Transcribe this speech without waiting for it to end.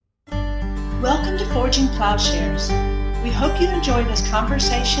Welcome to Forging Plowshares. We hope you enjoy this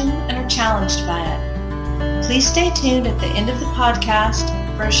conversation and are challenged by it. Please stay tuned at the end of the podcast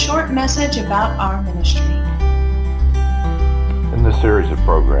for a short message about our ministry. In this series of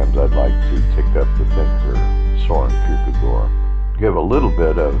programs, I'd like to take up the thinker Soren Kierkegaard, give a little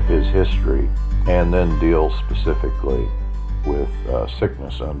bit of his history, and then deal specifically with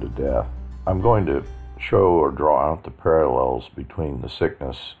sickness unto death. I'm going to show or draw out the parallels between the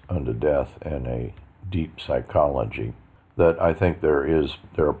sickness unto death and a deep psychology. That I think there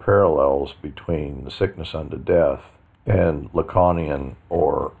are parallels between the sickness unto death and Lacanian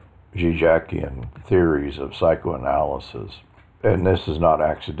or Zizek'ian theories of psychoanalysis. And this is not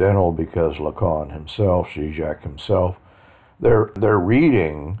accidental because Lacan himself, Zizek himself, they're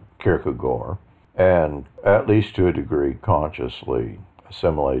reading Kierkegaard and at least to a degree consciously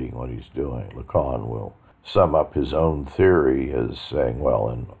assimilating what he's doing. Lacan will sum up his own theory as saying, well,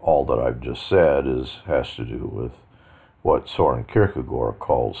 and all that I've just said has to do with what Soren Kierkegaard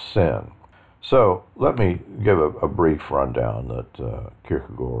calls sin. So let me give a brief rundown that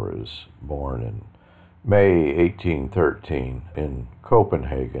Kierkegaard is born in May 1813 in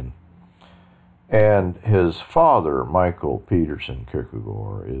Copenhagen, and his father, Michael Peterson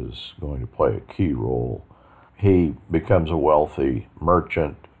Kierkegaard, is going to play a key role. He becomes a wealthy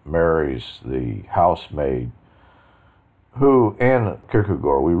merchant, marries the housemaid, who, Anne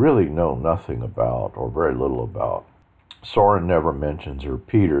Kierkegaard, we really know nothing about, or very little about. Soren never mentions her.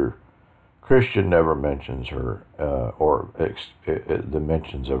 Peter Christian never mentions her, the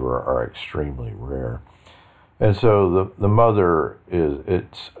mentions of her are extremely rare. And so the mother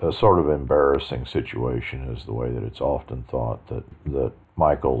it's a sort of embarrassing situation, is the way that it's often thought that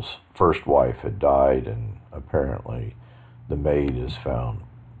Michael's first wife had died, and apparently the maid is found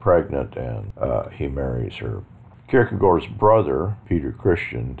pregnant, and he marries her. Kierkegaard's brother, Peter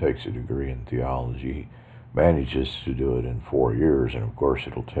Christian, takes a degree in theology, manages to do it in 4 years, and of course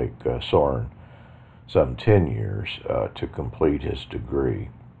it'll take Soren some 10 years to complete his degree.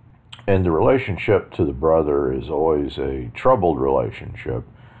 And the relationship to the brother is always a troubled relationship,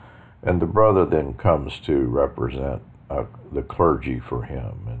 and the brother then comes to represent the clergy for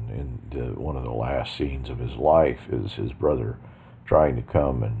him. And in one of the last scenes of his life is his brother trying to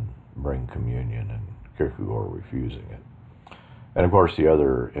come and bring communion, and Kierkegaard refusing it. And of course the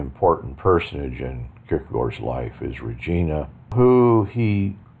other important personage in Kierkegaard's life is Regina, who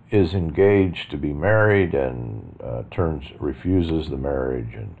he is engaged to be married and refuses the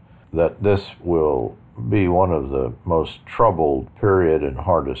marriage, and that this will be one of the most troubled period and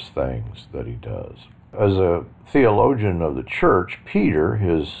hardest things that he does. As a theologian of the church, Peter,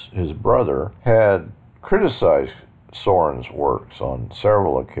 his brother, had criticized Soren's works on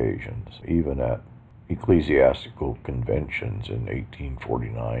several occasions, even at ecclesiastical conventions in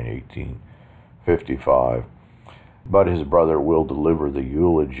 1849, 1855. But his brother will deliver the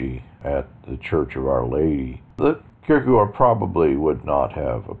eulogy at the Church of Our Lady that Kierkegaard probably would not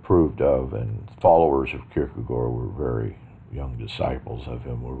have approved of, and followers of Kierkegaard very young disciples of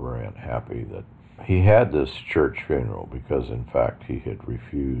him were very unhappy that he had this church funeral, because in fact he had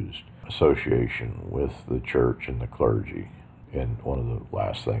refused association with the church and the clergy in one of the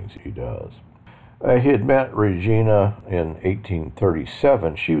last things he does. He had met Regina in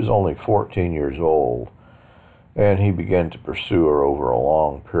 1837. She was only 14 years old, and he began to pursue her over a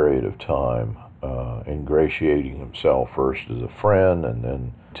long period of time, ingratiating himself first as a friend and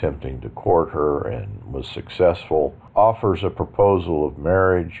then attempting to court her, and was successful. Offers a proposal of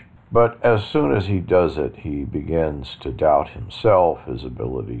marriage, but as soon as he does it, he begins to doubt himself, his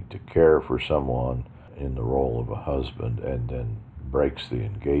ability to care for someone in the role of a husband, and then breaks the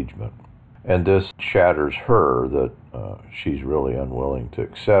engagement. And this shatters her, that she's really unwilling to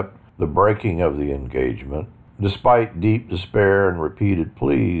accept the breaking of the engagement. Despite deep despair and repeated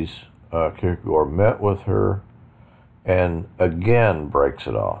pleas, Kierkegaard met with her and again breaks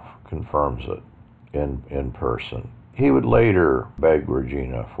it off, confirms it in person. He would later beg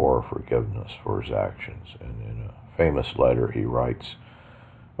Regina for forgiveness for his actions, and in a famous letter he writes,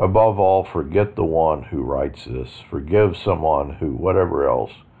 "Above all, forget the one who writes this. Forgive someone who, whatever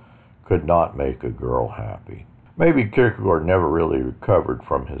else, could not make a girl happy." Maybe Kierkegaard never really recovered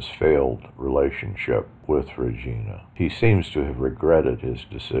from his failed relationship with Regina. He seems to have regretted his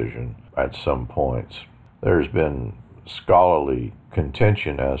decision at some points. There's been scholarly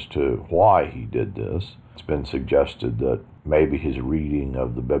contention as to why he did this. It's been suggested that maybe his reading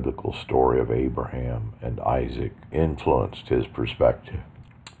of the biblical story of Abraham and Isaac influenced his perspective.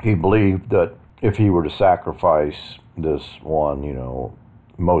 He believed that if he were to sacrifice this one,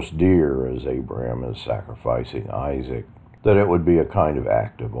 most dear, as Abraham is sacrificing Isaac, that it would be a kind of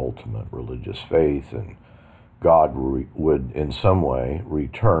act of ultimate religious faith, and God would in some way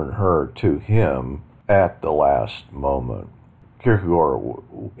return her to him at the last moment. Kierkegaard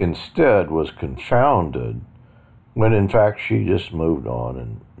instead was confounded when in fact she just moved on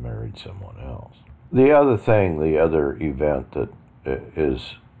and married someone else. The other event that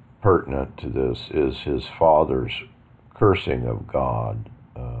is pertinent to this is his father's cursing of God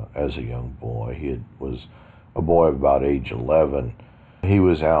as a young boy. He was a boy of about age 11. He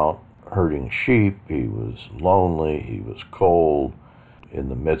was out herding sheep. He was lonely. He was cold. In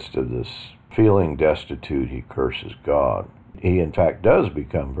the midst of this feeling destitute, he curses God. He, in fact, does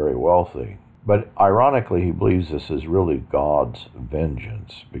become very wealthy. But ironically, he believes this is really God's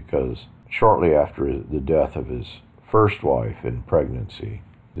vengeance, because shortly after the death of his first wife in pregnancy,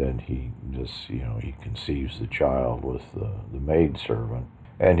 then he conceives the child with the maidservant,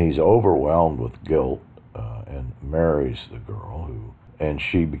 and he's overwhelmed with guilt and marries the girl, and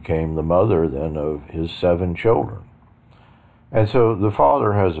she became the mother then of his 7 children. And so the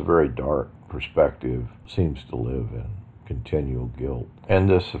father has a very dark perspective, seems to live in continual guilt, and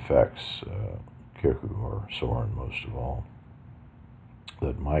this affects Kierkegaard, Soren most of all.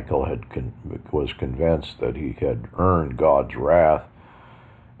 That Michael was convinced that he had earned God's wrath,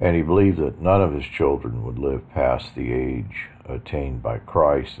 and he believed that none of his children would live past the age attained by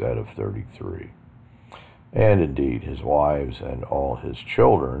Christ, that of 33. And indeed, his wives and all his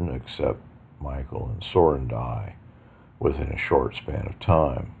children, except Michael and Soren, die within a short span of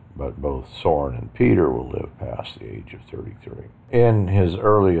time. But both Soren and Peter will live past the age of 33. In his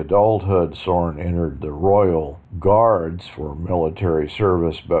early adulthood, Soren entered the Royal Guards for military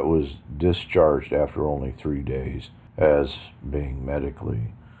service, but was discharged after only 3 days as being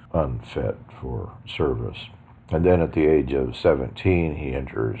medically unfit for service. And then at the age of 17, he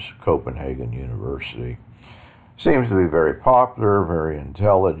enters Copenhagen University. Seems to be very popular, very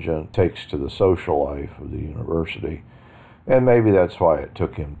intelligent, takes to the social life of the university. And maybe that's why it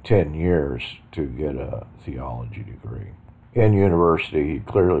took him 10 years to get a theology degree. In university, he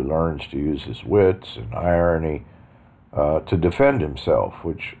clearly learns to use his wits and irony to defend himself,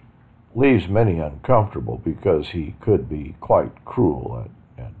 which leaves many uncomfortable because he could be quite cruel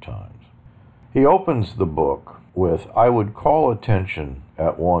at times. He opens the book with, "I would call attention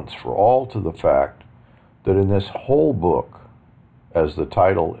at once for all to the fact that in this whole book," as the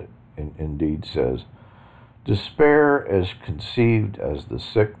title indeed says, "despair is conceived as the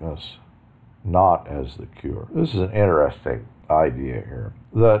sickness, not as the cure." This is an interesting idea here,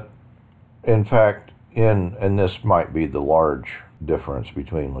 that in fact, and this might be the large difference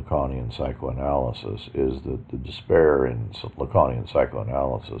between Lacanian psychoanalysis, is that the despair in Lacanian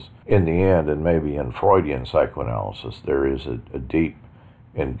psychoanalysis, in the end, and maybe in Freudian psychoanalysis, there is a deep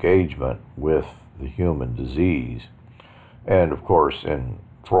engagement with the human disease. And of course, in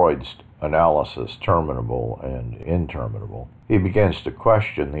Freud's analysis, terminable and interminable, he begins to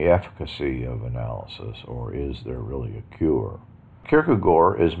question the efficacy of analysis, or is there really a cure?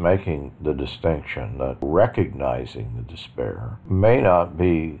 Kierkegaard is making the distinction that recognizing the despair may not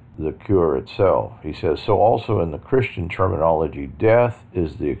be the cure itself. He says, so also in the Christian terminology, death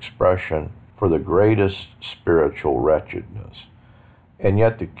is the expression for the greatest spiritual wretchedness. And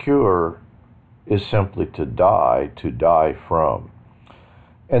yet the cure is simply to die from.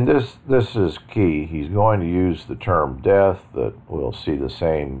 And this is key. He's going to use the term death that we'll see the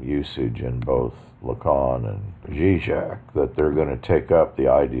same usage in both Lacan and Zizek, that they're going to take up the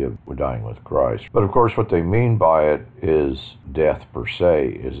idea of dying with Christ. But of course what they mean by it is death per se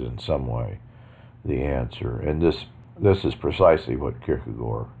is in some way the answer. And this is precisely what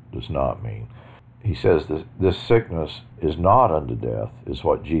Kierkegaard does not mean. He says that this sickness is not unto death, is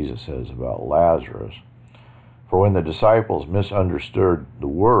what Jesus says about Lazarus. For when the disciples misunderstood the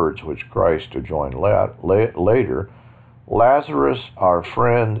words which Christ adjoined later, Lazarus, our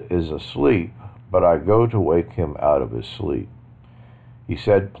friend, is asleep, but I go to wake him out of his sleep. He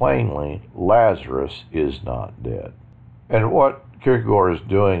said plainly, Lazarus is not dead. And what Kierkegaard is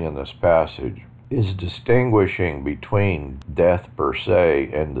doing in this passage is distinguishing between death per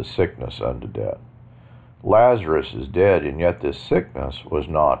se and the sickness unto death. Lazarus is dead, and yet this sickness was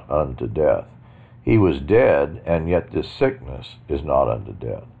not unto death. He was dead, and yet this sickness is not unto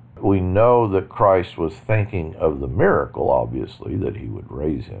death. We know that Christ was thinking of the miracle, obviously, that he would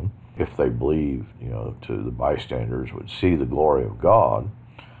raise him. If they believed, to the bystanders would see the glory of God.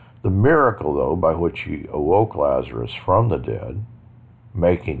 The miracle, though, by which he awoke Lazarus from the dead,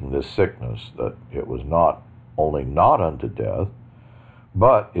 making this sickness that it was not only not unto death,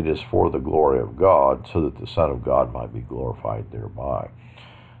 but it is for the glory of God, so that the Son of God might be glorified thereby.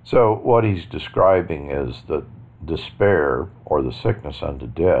 So what he's describing is that despair or the sickness unto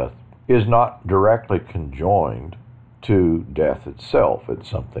death is not directly conjoined to death itself. It's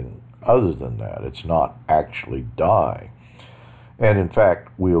something other than that. It's not actually dying. And in fact,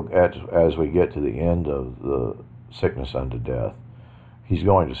 as we get to the end of the sickness unto death, he's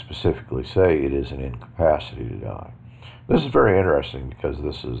going to specifically say it is an incapacity to die. This is very interesting because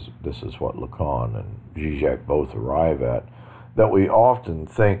this is what Lacan and Zizek both arrive at, that we often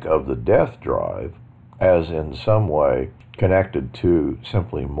think of the death drive as in some way connected to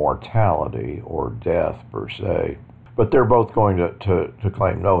simply mortality or death per se. But they're both going to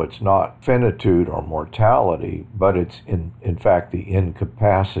claim, no, it's not finitude or mortality, but it's in fact the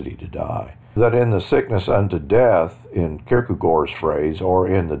incapacity to die. That in the sickness unto death, in Kierkegaard's phrase, or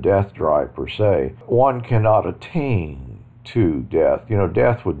in the death drive per se, one cannot attain to death.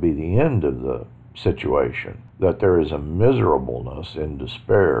 Death would be the end of the situation, that there is a miserableness in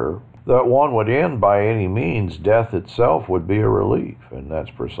despair, that one would end by any means. Death itself would be a relief, and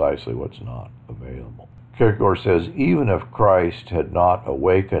that's precisely what's not available. Kierkegaard says, even if Christ had not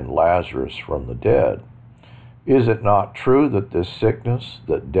awakened Lazarus from the dead, is it not true that this sickness,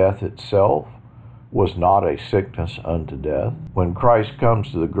 that death itself, was not a sickness unto death? When Christ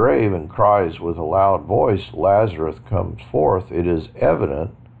comes to the grave and cries with a loud voice, Lazarus comes forth, it is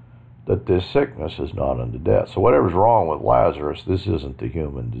evident that this sickness is not unto death. So whatever's wrong with Lazarus, this isn't the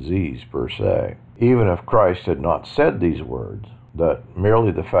human disease per se. Even if Christ had not said these words, that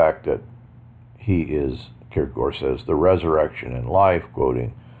merely the fact that he is, Kierkegaard says, the resurrection and life,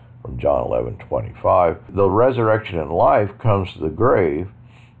 quoting from John 11:25, the resurrection and life comes to the grave,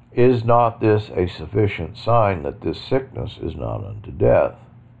 is not this a sufficient sign that this sickness is not unto death?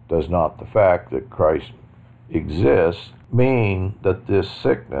 Does not the fact that Christ exists mean that this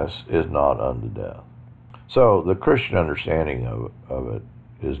sickness is not unto death? So the Christian understanding of it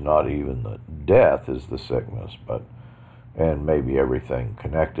is not even that death is the sickness, and maybe everything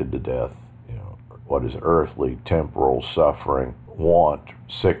connected to death, what is earthly, temporal, suffering, want,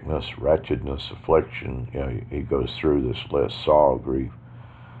 sickness, wretchedness, affliction. He goes through this list, sorrow, grief.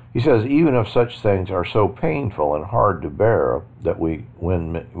 He says, even if such things are so painful and hard to bear that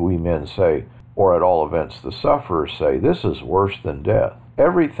when we men say, or at all events the sufferers say, this is worse than death,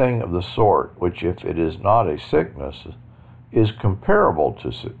 everything of the sort which, if it is not a sickness, is comparable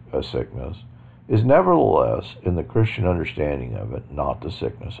to a sickness, is nevertheless, in the Christian understanding of it, not the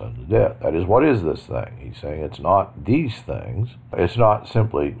sickness unto death. That is, what is this thing? He's saying it's not these things. It's not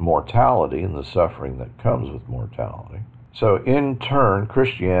simply mortality and the suffering that comes with mortality. So in turn,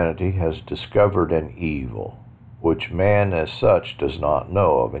 Christianity has discovered an evil, which man as such does not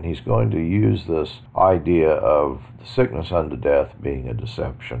know of. And he's going to use this idea of the sickness unto death being a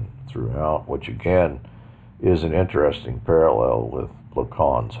deception throughout, which again is an interesting parallel with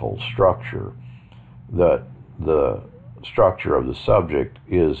Lacan's whole structure, that the structure of the subject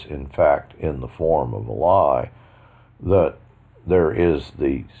is in fact in the form of a lie, that there is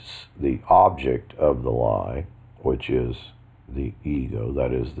the object of the lie, which is the ego.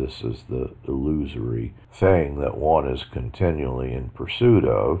 That is, this is the illusory thing that one is continually in pursuit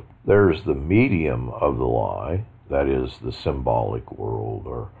of. There's the medium of the lie, that is the symbolic world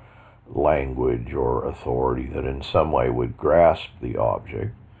or language or authority that in some way would grasp the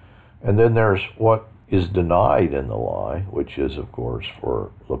object. And then there's what is denied in the lie, which is, of course,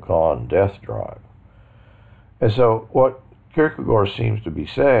 for Lacan, death drive. And so what Kierkegaard seems to be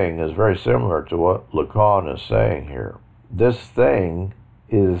saying is very similar to what Lacan is saying here. This thing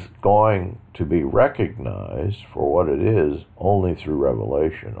is going to be recognized for what it is only through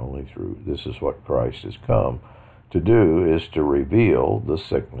revelation, this is what Christ has come to do, is to reveal the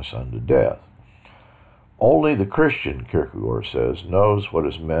sickness unto death. Only the Christian, Kierkegaard says, knows what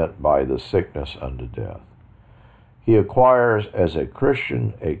is meant by the sickness unto death. He acquires as a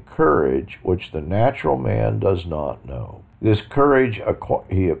Christian a courage which the natural man does not know. This courage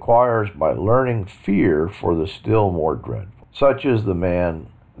he acquires by learning fear for the still more dreadful. Such is the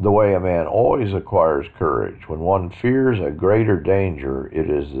way a man always acquires courage. When one fears a greater danger, it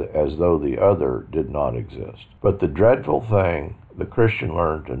is as though the other did not exist. But the dreadful thing the Christian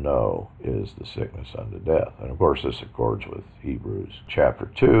learned to know is the sickness unto death. And of course this accords with Hebrews chapter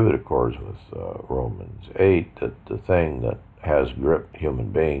 2, it accords with Romans 8, that the thing that has gripped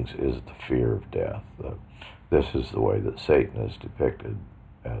human beings is the fear of death. This is the way that Satan is depicted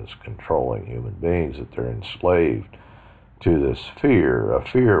as controlling human beings, that they're enslaved to this fear, a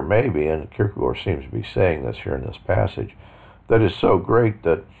fear maybe, and Kierkegaard seems to be saying this here in this passage, that is so great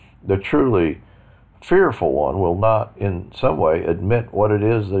that the truly fearful one will not in some way admit what it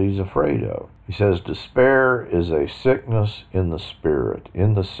is that he's afraid of. He says, despair is a sickness in the spirit,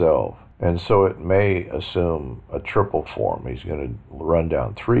 in the self, And so it may assume a triple form. He's going to run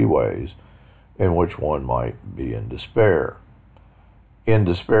down three ways in which one might be in despair. In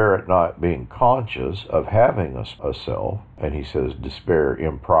despair at not being conscious of having a self, and he says despair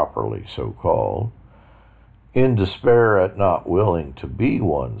improperly so called. In despair at not willing to be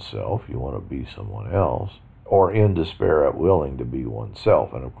oneself, you want to be someone else, or in despair at willing to be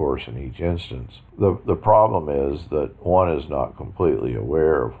oneself. And of course, in each instance, the problem is that one is not completely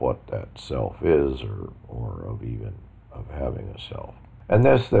aware of what that self is, or of having a self. And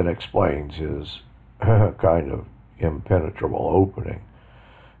this then explains his kind of impenetrable opening,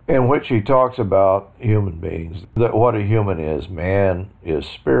 in which he talks about human beings, that what a human is, man is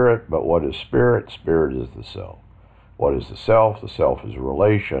spirit, but what is spirit? Spirit is the self. What is the self? The self is a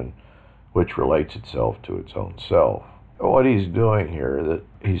relation which relates itself to its own self. What he's doing here, that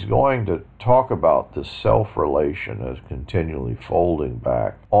he's going to talk about this self-relation as continually folding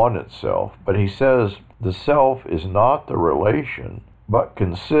back on itself, but he says the self is not the relation, but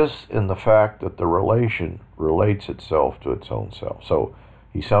consists in the fact that the relation relates itself to its own self. So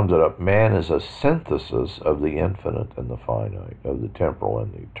he sums it up: man is a synthesis of the infinite and the finite, of the temporal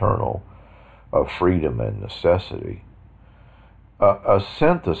and the eternal, of freedom and necessity. A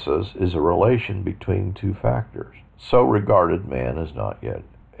synthesis is a relation between two factors. So regarded, man is not yet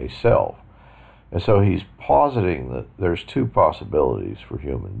a self. And so he's positing that there's two possibilities for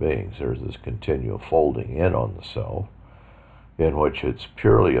human beings. There's this continual folding in on the self, in which it's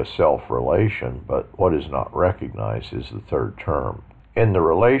purely a self-relation, but what is not recognized is the third term. In the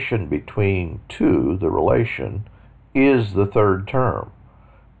relation between two, the relation is the third term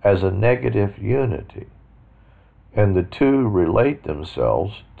as a negative unity. And the two relate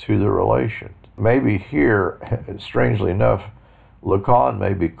themselves to the relation. Maybe here, strangely enough, Lacan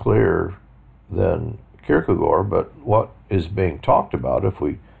may be clearer than Kierkegaard, but what is being talked about, if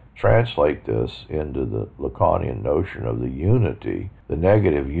we translate this into the Lacanian notion of the unity, the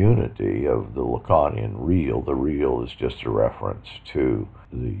negative unity of the Lacanian real. The real is just a reference to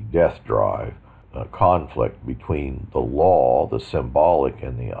the death drive, a conflict between the law, the symbolic,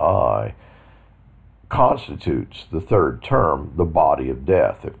 and the I, constitutes the third term, the body of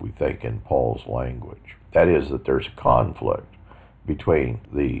death, if we think in Paul's language. That is, that there's a conflict between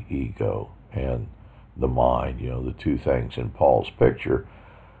the ego and the mind, the two things in Paul's picture.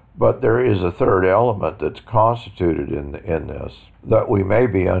 But there is a third element that's constituted in this, that we may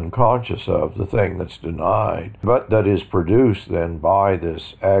be unconscious of, the thing that's denied, but that is produced then by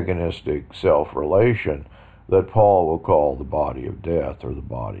this agonistic self-relation that Paul will call the body of death, or the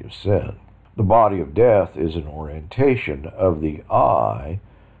body of sin. The body of death is an orientation of the I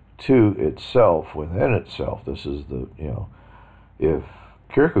to itself within itself. This is if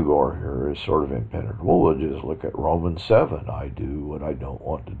Kierkegaard here is sort of impenetrable, we'll just look at Romans 7. I do what I don't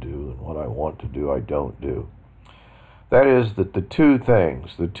want to do, and what I want to do, I don't do. That is, that the two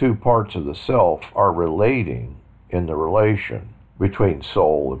things, the two parts of the self, are relating in the relation between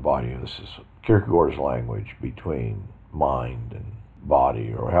soul and body. This is Kierkegaard's language, between mind and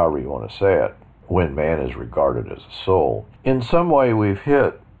body, or however you want to say it, when man is regarded as a soul. In some way, we've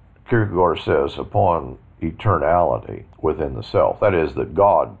hit, Kierkegaard says, upon eternality within the self. That is, that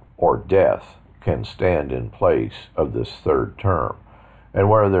God or death can stand in place of this third term. And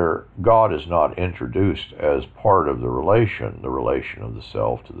where God is not introduced as part of the relation of the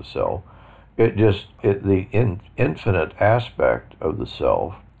self to the self, the infinite aspect of the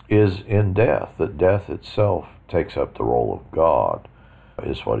self is in death, that death itself takes up the role of God,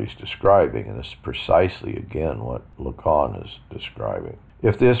 is what he's describing, and this is precisely, again, what Lacan is describing.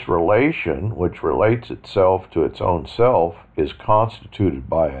 If this relation, which relates itself to its own self, is constituted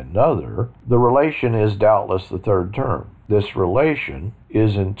by another, the relation is doubtless the third term. This relation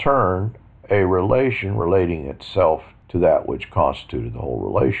is in turn a relation relating itself to that which constituted the whole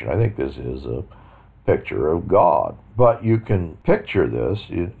relation. I think this is a picture of God. But you can picture this.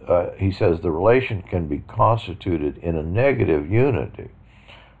 He says the relation can be constituted in a negative unity.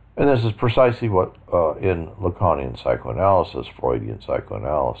 And this is precisely what in Lacanian psychoanalysis, Freudian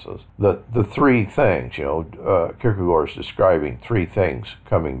psychoanalysis, the three things, Kierkegaard is describing three things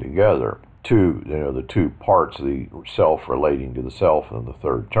coming together. The two parts of the self relating to the self, and the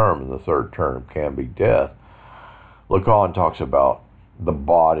third term, and the third term can be death. Lacan talks about the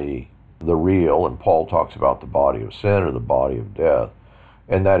body, the real, and Paul talks about the body of sin, or the body of death.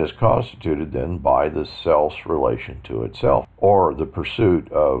 And that is constituted then by the self's relation to itself, or the pursuit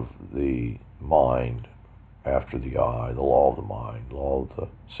of the mind after the I, the law of the mind, law of the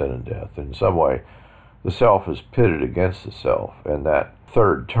sin and death. In some way, the self is pitted against the self, and that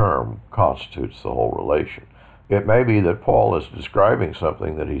third term constitutes the whole relation. It may be that Paul is describing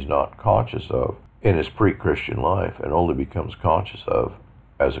something that he's not conscious of in his pre-Christian life and only becomes conscious of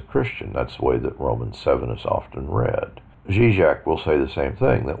as a Christian. That's the way that Romans 7 is often read. Zizek will say the same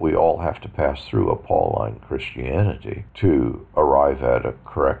thing, that we all have to pass through a Pauline Christianity to arrive at a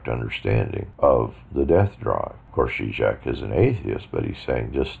correct understanding of the death drive. Of course, Zizek is an atheist, but he's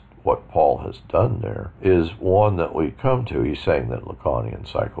saying just what Paul has done there is one that we come to. He's saying that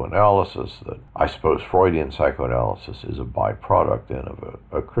Lacanian psychoanalysis, that I suppose Freudian psychoanalysis is a byproduct then of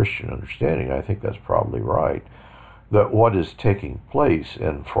a Christian understanding. I think that's probably right. That what is taking place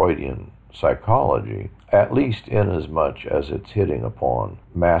in Freudian psychology, at least in as much as it's hitting upon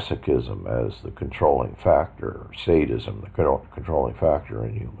masochism as the controlling factor, or sadism, the controlling factor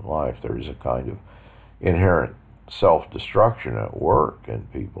in human life, there is a kind of inherent self-destruction at work in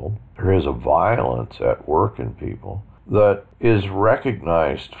people. There is a violence at work in people that is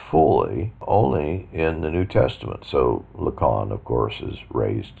recognized fully only in the New Testament. So Lacan, of course, is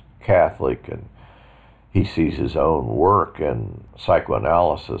raised Catholic, and he sees his own work in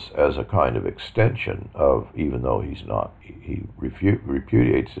psychoanalysis as a kind of extension of, even though he's not, he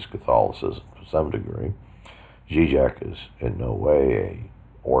repudiates his Catholicism to some degree. Zizek is in no way a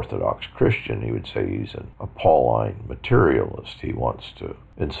Orthodox Christian. He would say he's a Pauline materialist. He wants to,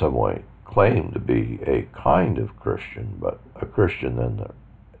 in some way, claim to be a kind of Christian, but a Christian then,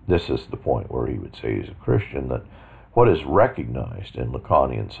 this is the point where he would say he's a Christian, that what is recognized in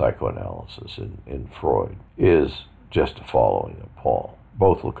Lacanian psychoanalysis in Freud is just a following of Paul.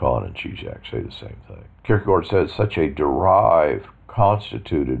 Both Lacan and Zizek say the same thing. Kierkegaard says such a derived,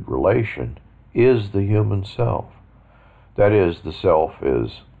 constituted relation is the human self. That is, the self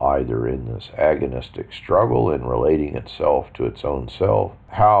is either in this agonistic struggle in relating itself to its own self,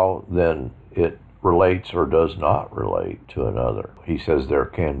 how then it relates or does not relate to another. He says there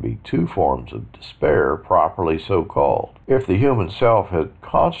can be two forms of despair, properly so called. If the human self had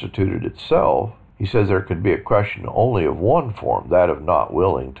constituted itself, he says there could be a question only of one form, that of not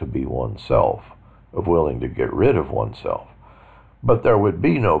willing to be oneself, of willing to get rid of oneself. But there would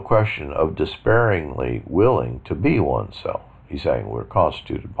be no question of despairingly willing to be oneself. He's saying we're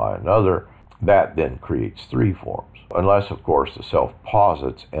constituted by another. That then creates three forms. Unless, of course, the self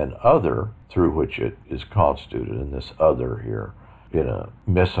posits an other through which it is constituted. And this other here, in a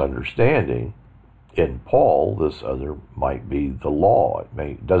misunderstanding, in Paul, this other might be the law.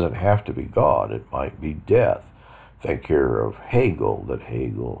 It doesn't have to be God. It might be death. Think here of Hegel, that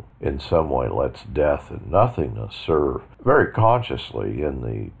Hegel in some way lets death and nothingness serve very consciously in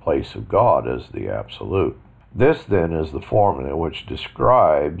the place of God as the absolute. This then is the formula which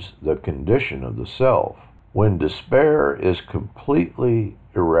describes the condition of the self. When despair is completely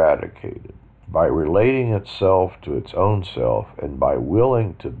eradicated by relating itself to its own self and by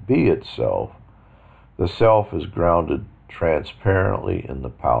willing to be itself, the self is grounded transparently in the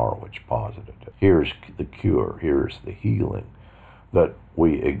power which posited it. Here's the cure, here's the healing, that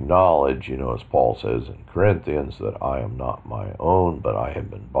we acknowledge, as Paul says in Corinthians, that I am not my own, but I have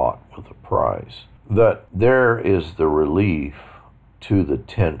been bought with a price. That there is the relief to the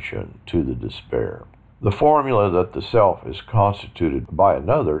tension, to the despair. The formula that the self is constituted by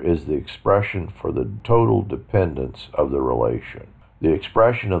another is the expression for the total dependence of the relation. The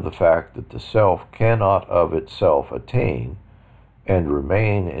expression of the fact that the self cannot of itself attain and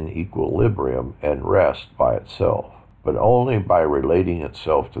remain in equilibrium and rest by itself, but only by relating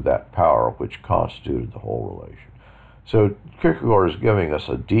itself to that power which constituted the whole relation. So Kierkegaard is giving us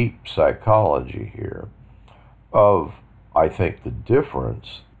a deep psychology here of, I think, the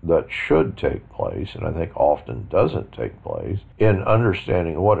difference that should take place, and I think often doesn't take place, in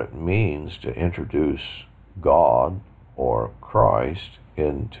understanding what it means to introduce God or Christ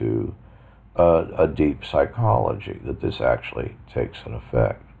into a deep psychology, that this actually takes an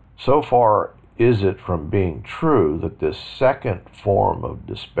effect. So far is it from being true that this second form of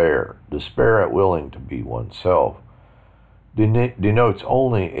despair at willing to be oneself, denotes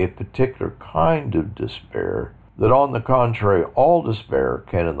only a particular kind of despair, that on the contrary, all despair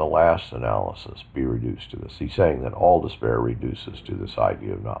can in the last analysis be reduced to this. He's saying that all despair reduces to this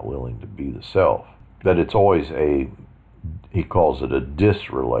idea of not willing to be the self, that it's always he calls it a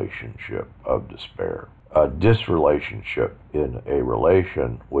disrelationship of despair. A disrelationship in a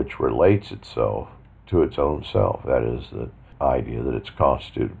relation which relates itself to its own self. That is the idea that it's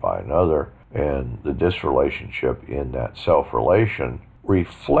constituted by another, and the disrelationship in that self-relation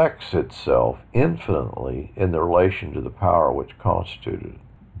reflects itself infinitely in the relation to the power which constituted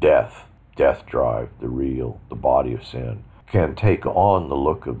death drive, the real, the body of sin, can take on the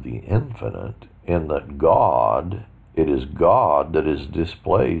look of the infinite, in that God, it is God that is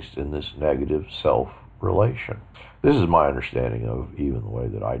displaced in this negative self relation. This is my understanding of even the way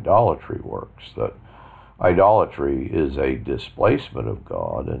that idolatry works, that idolatry is a displacement of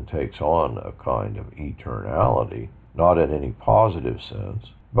God and takes on a kind of eternality, not in any positive sense,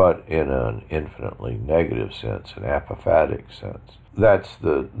 but in an infinitely negative sense, an apophatic sense. That's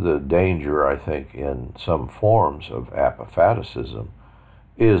the danger, I think, in some forms of apophaticism,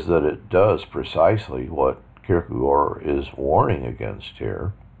 is that it does precisely what Kierkegaard is warning against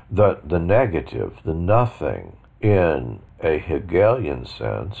here, that the negative, the nothing, in a Hegelian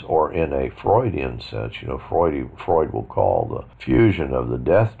sense or in a Freudian sense, Freud will call the fusion of the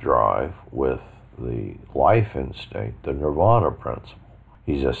death drive with the life instinct the nirvana principle.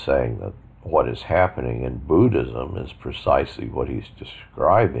 He's just saying that what is happening in Buddhism is precisely what he's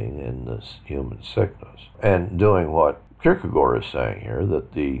describing in this human sickness, and doing what Kierkegaard is saying here,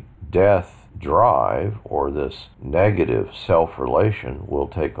 that the death drive or this negative self-relation will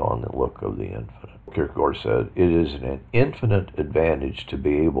take on the look of the infinite. Kierkegaard said, it is an infinite advantage to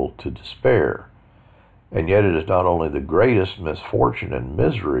be able to despair, and yet it is not only the greatest misfortune and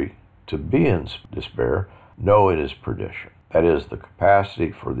misery to be in despair, no, it is perdition. That is, the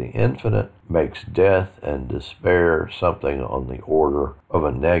capacity for the infinite makes death and despair something on the order of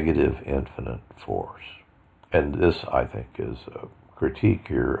a negative infinite force. And this, I think, is a critique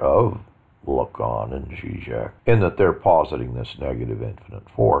here of Lacan and Zizek, in that they're positing this negative infinite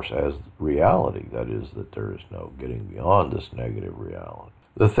force as reality. That is, that there is no getting beyond this negative reality.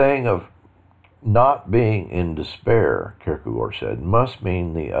 The thing of not being in despair, Kierkegaard said, must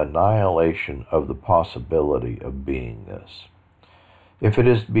mean the annihilation of the possibility of beingness. If it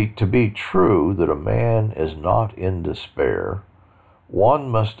is to be true that a man is not in despair, one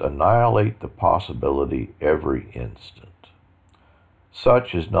must annihilate the possibility every instant.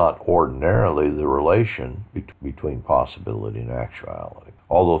 Such is not ordinarily the relation between possibility and actuality.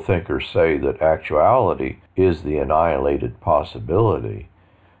 Although thinkers say that actuality is the annihilated possibility,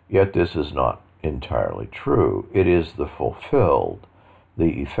 yet this is not entirely true. It is the fulfilled,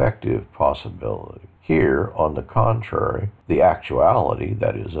 the effective possibility. Here, on the contrary, the actuality,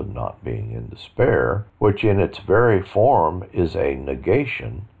 that is, of not being in despair, which in its very form is a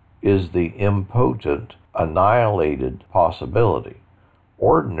negation, is the impotent, annihilated possibility.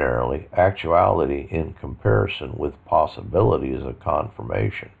 Ordinarily, actuality in comparison with possibility is a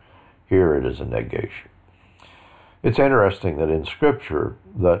confirmation. Here it is a negation. It's interesting that in Scripture,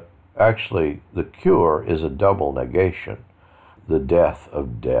 that actually the cure is a double negation. The death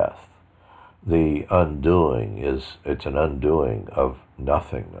of death. The undoing it's an undoing of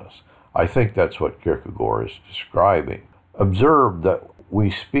nothingness. I think that's what Kierkegaard is describing. Observe that we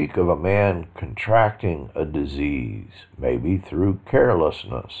speak of a man contracting a disease, maybe through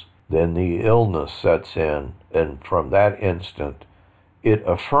carelessness. Then the illness sets in, and from that instant, it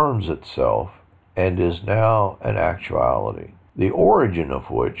affirms itself and is now an actuality, the origin of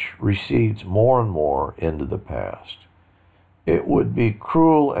which recedes more and more into the past. It would be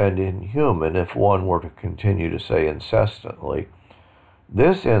cruel and inhuman if one were to continue to say incessantly,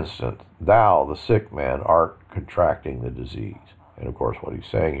 this instant, thou, the sick man, art contracting the disease. And of course, what he's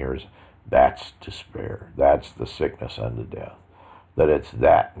saying here is that's despair. That's the sickness unto death. That it's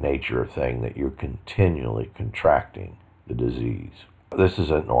that nature of thing that you're continually contracting the disease. This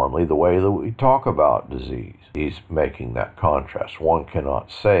isn't normally the way that we talk about disease. He's making that contrast. One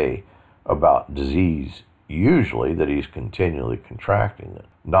cannot say about disease usually that he's continually contracting it.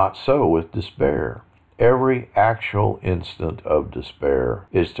 Not so with despair. Every actual instant of despair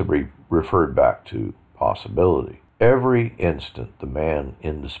is to be referred back to possibility. Every instant the man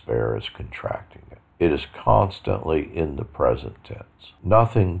in despair is contracting it. It is constantly in the present tense.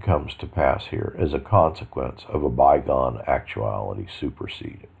 Nothing comes to pass here as a consequence of a bygone actuality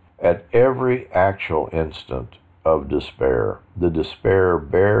superseding. At every actual instant of despair, the despair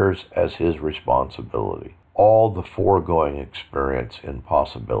bears as his responsibility all the foregoing experience in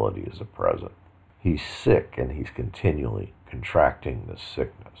possibility as a present. He's sick and he's continually contracting this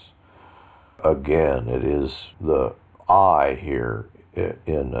sickness. Again, it is the I here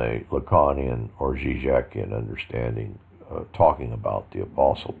in a Lacanian or Zizekian understanding, talking about the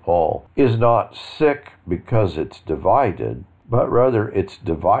Apostle Paul, is not sick because it's divided, but rather its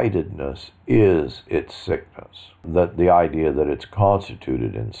dividedness is its sickness. That the idea that it's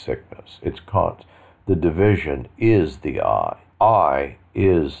constituted in sickness, the division is the I. I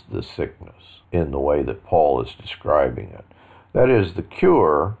is the sickness in the way that Paul is describing it. That is, the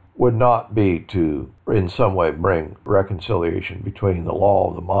cure would not be to in some way bring reconciliation between the law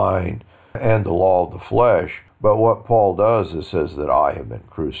of the mind and the law of the flesh, but what Paul does is says that I have been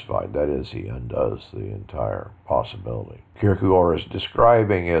crucified. That is, he undoes the entire possibility. Kierkegaard is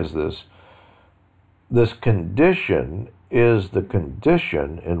describing as this This condition is the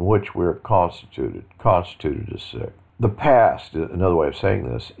condition in which we're constituted as sick. The past, another way of saying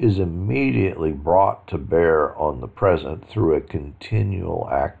this, is immediately brought to bear on the present through a continual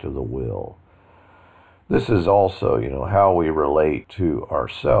act of the will. This is also, how we relate to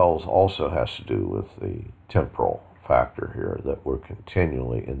ourselves also has to do with the temporal factor here, that we're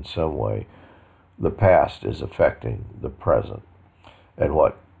continually, in some way, the past is affecting the present. And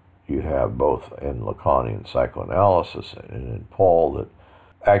what you have both in Lacanian psychoanalysis and in Paul, that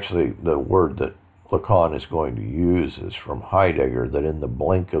actually the word that Lacan is going to use is from Heidegger, that in the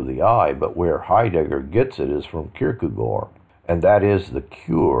blink of the eye, but where Heidegger gets it is from Kierkegaard. And that is the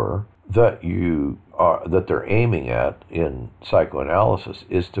cure that that they're aiming at in psychoanalysis,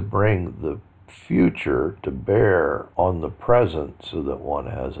 is to bring the future to bear on the present so that one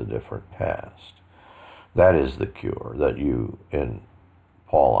has a different past. That is the cure, that you, in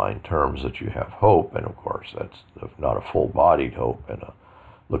Pauline terms, that you have hope, and of course that's not a full-bodied hope in a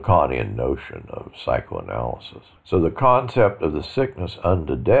Lacanian notion of psychoanalysis. So the concept of the sickness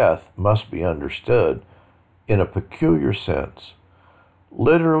unto death must be understood in a peculiar sense.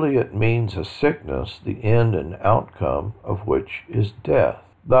 Literally, it means a sickness, the end and outcome of which is death.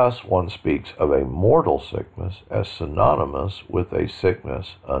 Thus, one speaks of a mortal sickness as synonymous with a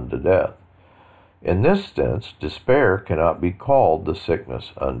sickness unto death. In this sense, despair cannot be called the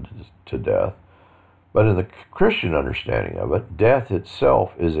sickness unto death, but in the Christian understanding of it, death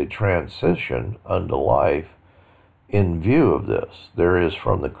itself is a transition unto life. In view of this, there is,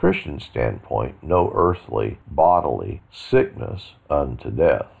 from the Christian standpoint, no earthly, bodily sickness unto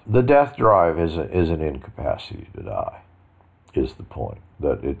death. The death drive is an incapacity to die, is the point.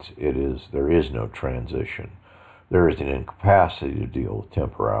 That there is no transition. There is an incapacity to deal with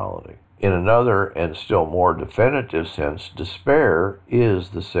temporality. In another and still more definitive sense, despair is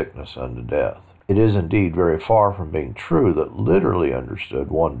the sickness unto death. It is indeed very far from being true that, literally understood,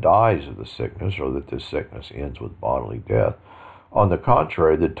 one dies of the sickness, or that this sickness ends with bodily death. On the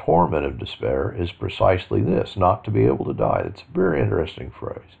contrary, the torment of despair is precisely this, not to be able to die. It's a very interesting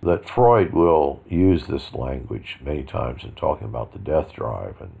phrase. That Freud will use this language many times in talking about the death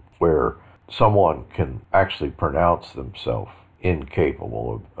drive, and where someone can actually pronounce themselves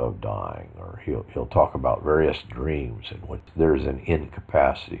incapable of dying, or he'll talk about various dreams in which there's an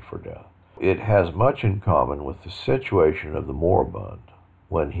incapacity for death. It has much in common with the situation of the moribund,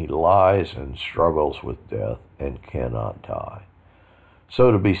 when he lies and struggles with death and cannot die.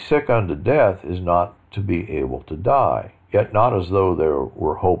 So to be sick unto death is not to be able to die, yet not as though there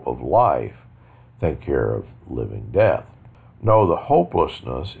were hope of life. Think here of living death. No, the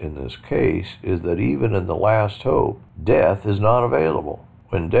hopelessness in this case is that even in the last hope, death is not available.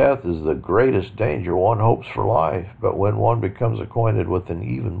 When death is the greatest danger, one hopes for life, but when one becomes acquainted with an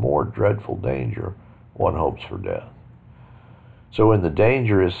even more dreadful danger, one hopes for death. So when the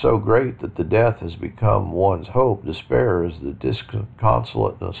danger is so great that the death has become one's hope, despair is the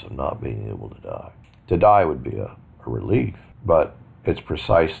disconsolateness of not being able to die. To die would be a relief, but it's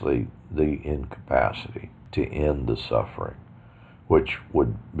precisely the incapacity to end the suffering, which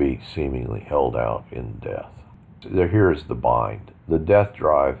would be seemingly held out in death. Here is the bind. The death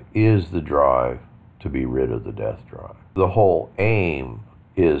drive is the drive to be rid of the death drive. The whole aim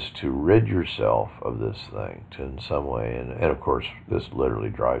is to rid yourself of this thing in some way, and of course this literally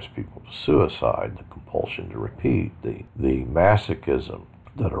drives people to suicide, the compulsion to repeat, the masochism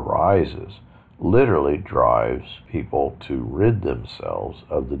that arises literally drives people to rid themselves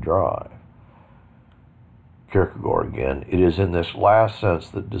of the drive. Kierkegaard again, it is in this last sense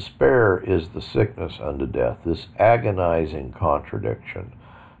that despair is the sickness unto death, this agonizing contradiction,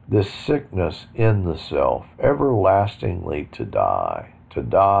 this sickness in the self, everlastingly to die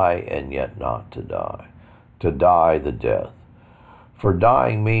and yet not to die the death. For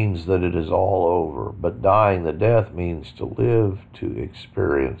dying means that it is all over, but dying the death means to live to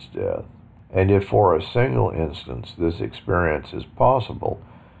experience death. And if for a single instance this experience is possible,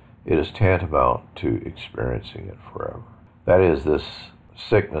 it is tantamount to experiencing it forever. That is, this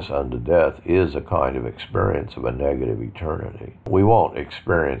sickness unto death is a kind of experience of a negative eternity. We won't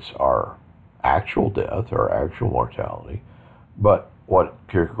experience our actual death, our actual mortality, but what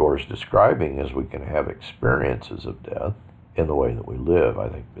Kierkegaard is describing is we can have experiences of death in the way that we live. I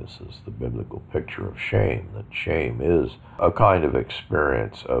think this is the biblical picture of shame, that shame is a kind of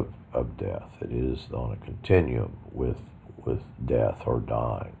experience of death. It is on a continuum with death or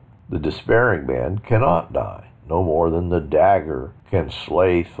dying. The despairing man cannot die, no more than the dagger can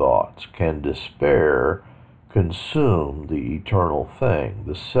slay thoughts, can despair consume the eternal thing,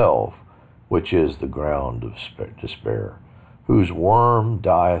 the self, which is the ground of despair. whose worm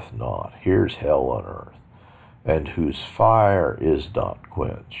dieth not, here's hell on earth, and whose fire is not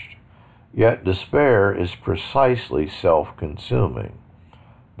quenched. Yet despair is precisely self-consuming,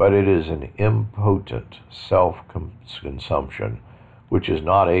 but it is an impotent self-consumption which is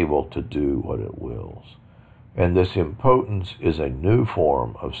not able to do what it wills. And this impotence is a new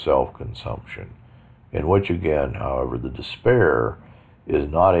form of self-consumption, in which again, however, the despair is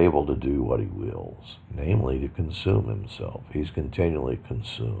not able to do what he wills, namely to consume himself. He's continually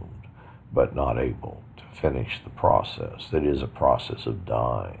consumed, but not able to finish the process. That is a process of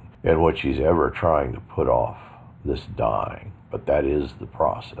dying, in which he's ever trying to put off this dying, but that is the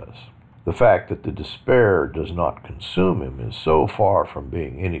process. The fact that the despair does not consume him is so far from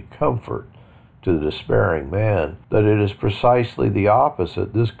being any comfort to the despairing man that it is precisely the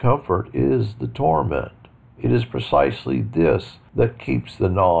opposite. This comfort is the torment. It is precisely this that keeps the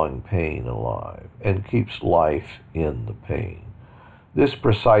gnawing pain alive and keeps life in the pain. This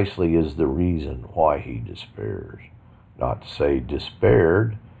precisely is the reason why he despairs. Not to say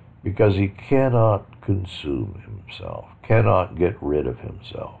despaired, because he cannot consume himself, cannot get rid of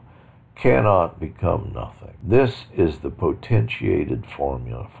himself, cannot become nothing. This is the potentiated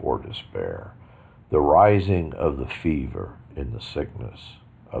formula for despair, the rising of the fever in the sickness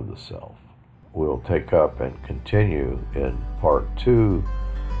of the self. We'll take up and continue in part 2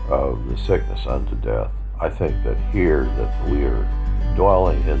 of the sickness unto death. I think that here that we are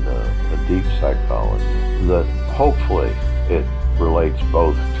dwelling in a deep psychology that hopefully it relates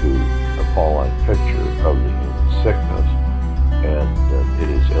both to a Pauline picture of the human sickness, and it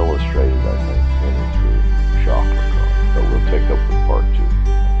is illustrated, I think, mainly through shock recovery. But we'll take up with part 2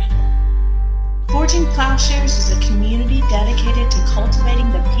 next time. Forging Plowshares is a community dedicated to cultivating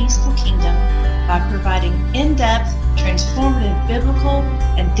the peaceful kingdom by providing in-depth, transformative biblical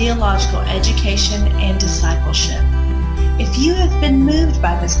and theological education and discipleship. If you have been moved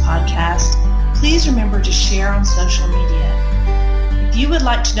by this podcast, please remember to share on social media. If you would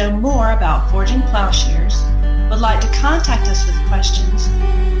like to know more about Forging Plowshares, would like to contact us with questions,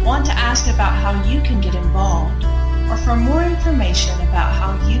 want to ask about how you can get involved, or for more information about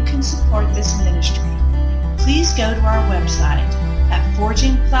how you can support this ministry, please go to our website at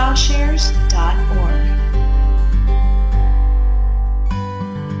forgingplowshares.org.